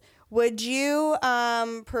is, would you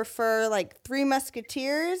prefer like Three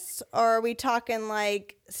Musketeers, or are we talking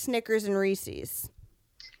like Snickers and Reese's?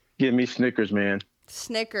 Give me Snickers, man.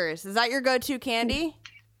 Snickers. Is that your go-to candy?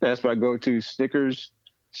 That's my go-to. Snickers,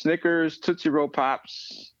 Tootsie Roll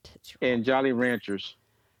Pops, and Jolly Ranchers.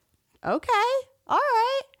 Okay. All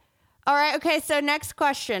right. Okay. So next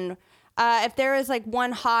question. If there was like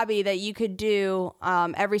one hobby that you could do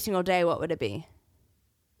every single day, what would it be?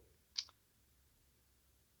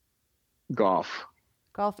 Golf.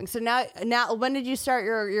 Golfing. So now, when did you start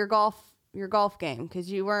your golf game?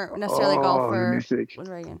 Because you weren't necessarily a golfer with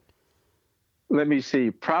Reagan. Let me see.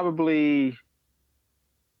 Probably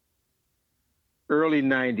early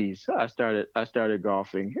 90s. I started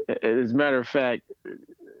golfing. As a matter of fact,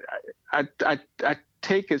 I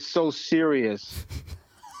take it so serious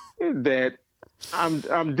that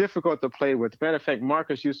I'm difficult to play with. Matter of fact,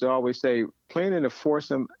 Marcus used to always say, playing in a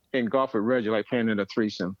foursome in golf with Reggie like playing in a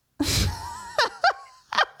threesome.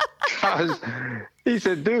 He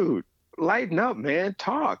said, dude, lighten up, man.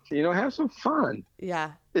 Talk. Have some fun.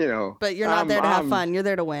 Yeah. But you're not there to have fun. You're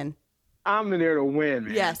there to win. I'm there to win,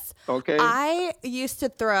 man. Yes. Okay. I used to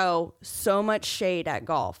throw so much shade at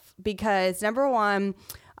golf because, number one,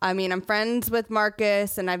 I mean, I'm friends with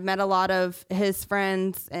Marcus and I've met a lot of his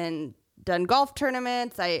friends and done golf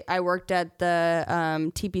tournaments. I worked at the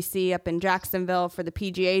TPC up in Jacksonville for the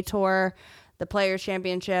PGA Tour, the Players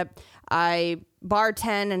Championship. I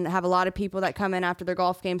bartend and have a lot of people that come in after their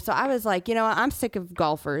golf game. So I was like, I'm sick of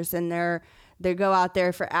golfers and they go out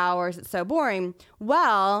there for hours. It's so boring.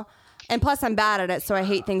 Well, and plus I'm bad at it, so I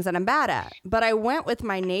hate things that I'm bad at. But I went with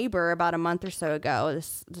my neighbor about a month or so ago,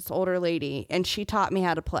 this older lady, and she taught me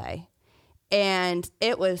how to play. And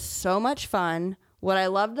it was so much fun. What I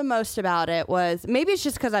loved the most about it was, maybe it's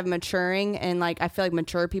just because I'm maturing and like I feel like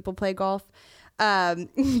mature people play golf.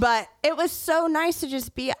 But it was so nice to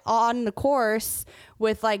just be on the course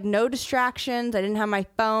with like no distractions. I didn't have my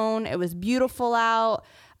phone. It was beautiful out.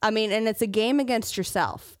 I mean, and it's a game against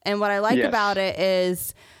yourself. And what I like about it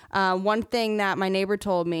is one thing that my neighbor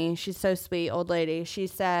told me, she's so sweet, old lady. She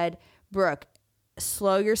said, Brooke,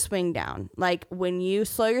 slow your swing down. Like when you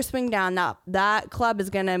slow your swing down, that club is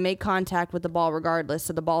going to make contact with the ball regardless.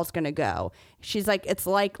 So the ball's going to go. She's like, it's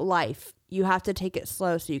like life. You have to take it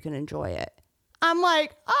slow so you can enjoy it. I'm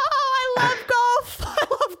like, oh, I love golf. I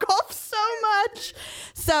love golf so much.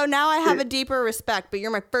 So now I have a deeper respect, but you're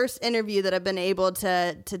my first interview that I've been able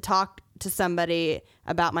to talk to somebody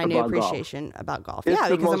about my new appreciation about golf. It's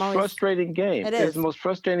the most frustrating game. It is. It's the most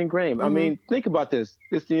frustrating game. Mm-hmm. I mean, think about this.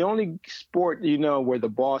 It's the only sport, where the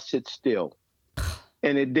ball sits still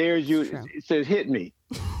and it dares you. It says, hit me.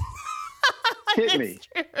 Hit me.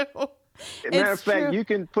 True. Matter of fact, you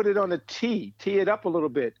can put it on a tee it up a little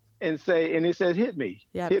bit and it says, hit me.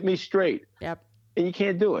 Yep. Hit me straight. Yep. And you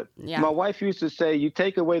can't do it. Yeah. My wife used to say, you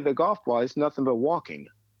take away the golf ball, it's nothing but walking.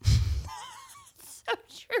 So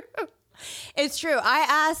true. It's true.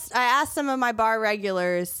 I asked some of my bar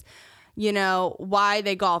regulars, why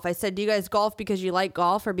they golf. I said, do you guys golf because you like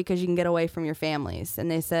golf or because you can get away from your families?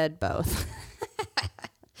 And they said both.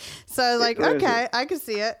 So I was like, okay, I can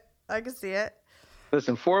see it.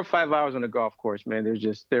 Listen, 4 or 5 hours on a golf course, man,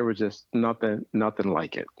 there was just nothing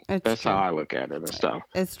like it. That's true. How I look at it and stuff.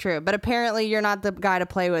 It's true. But apparently you're not the guy to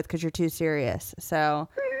play with because you're too serious. So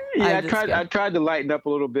yeah, I tried to lighten up a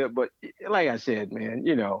little bit, but like I said, man,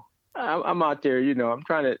 I'm out there,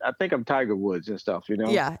 I think I'm Tiger Woods and stuff,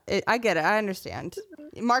 Yeah, I get it. I understand.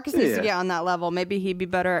 Marcus needs to get on that level. Maybe he'd be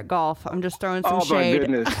better at golf. I'm just throwing some shade. Oh,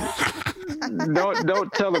 my goodness.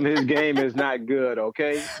 Don't tell him his game is not good,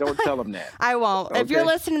 okay? Don't tell him that. I won't. Okay? If you're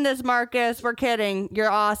listening to this, Marcus, we're kidding. You're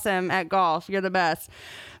awesome at golf. You're the best.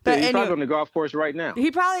 But he's probably on the golf course right now. He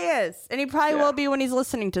probably is. And he probably will be when he's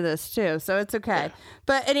listening to this, too. So it's okay. Yeah.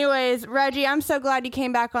 But anyways, Reggie, I'm so glad you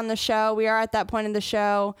came back on the show. We are at that point in the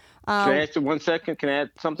show. Can I ask you 1 second? Can I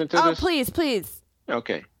add something to this? Oh, please.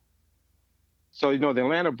 Okay. So, the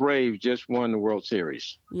Atlanta Braves just won the World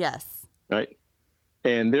Series, Yes. right?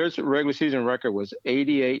 And their regular season record was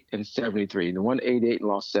 88-73. They won 88 and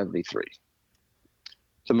lost 73.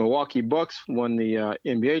 The Milwaukee Bucks won the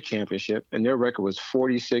NBA championship, and their record was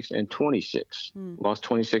 46-26. Lost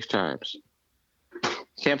 26 times.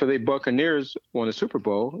 Tampa Bay Buccaneers won the Super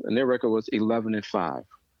Bowl, and their record was 11-5.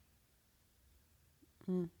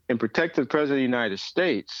 And protect the President of the United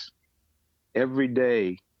States, every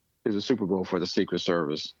day is a Super Bowl for the Secret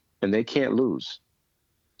Service, and they can't lose.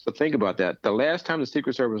 So think about that. The last time the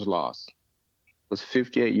Secret Service lost was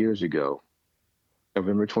 58 years ago,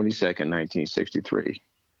 November 22nd, 1963.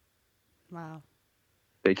 Wow.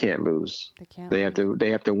 They can't lose. They can't.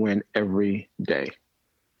 They have to win every day.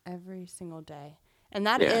 Every single day. And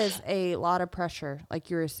that Yes. is a lot of pressure,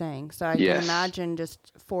 like you were saying. So I can imagine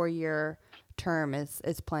just 4-year term is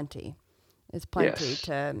plenty. It's plenty Yes.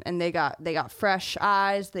 and they got fresh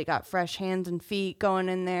eyes, they got fresh hands and feet going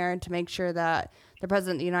in there to make sure that the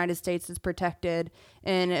President of the United States is protected.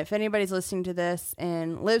 And if anybody's listening to this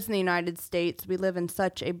and lives in the United States, we live in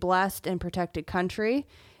such a blessed and protected country.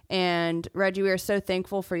 And Reggie, we are so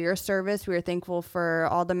thankful for your service. We are thankful for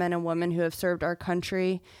all the men and women who have served our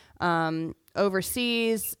country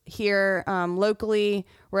overseas, here, locally,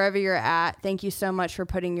 wherever you're at. Thank you so much for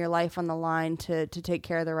putting your life on the line to take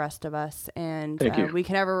care of the rest of us. And we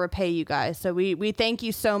can never repay you guys. So we thank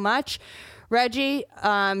you so much. Reggie,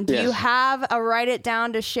 do you have a write it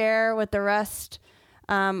down to share with the rest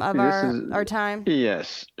of our time?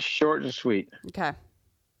 Yes. Short and sweet. Okay.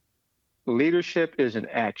 Leadership is an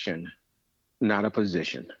action, not a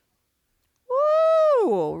position.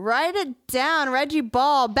 Woo! Write it down. Reggie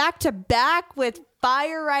Ball, back to back with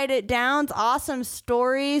fire write it downs. Awesome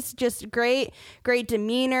stories. Just great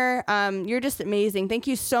demeanor. You're just amazing. Thank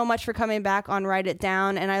you so much for coming back on Write It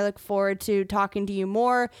Down. And I look forward to talking to you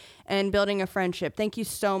more and building a friendship. Thank you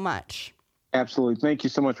so much. Absolutely. Thank you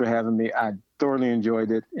so much for having me. I thoroughly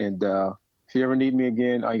enjoyed it. And if you ever need me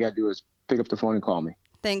again, all you got to do is pick up the phone and call me.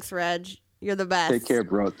 Thanks, Reg. You're the best. Take care,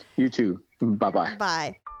 bro. You too. Bye-bye.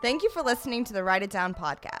 Bye. Thank you for listening to the Write It Down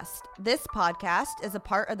podcast. This podcast is a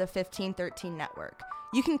part of the 1513 network.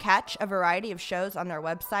 You can catch a variety of shows on their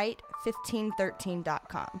website,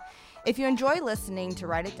 1513.com. If you enjoy listening to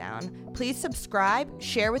Write It Down, please subscribe,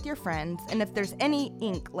 share with your friends, and if there's any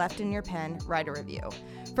ink left in your pen, write a review.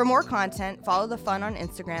 For more content, follow the fun on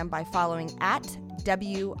Instagram by following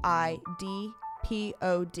 @WIDPOD.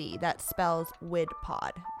 That spells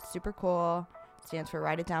WIDPod. Super cool. Stands for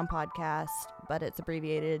Write It Down Podcast, but it's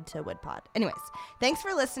abbreviated to WIDPod. Anyways, thanks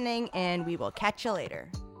for listening, and we will catch you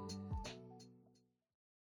later.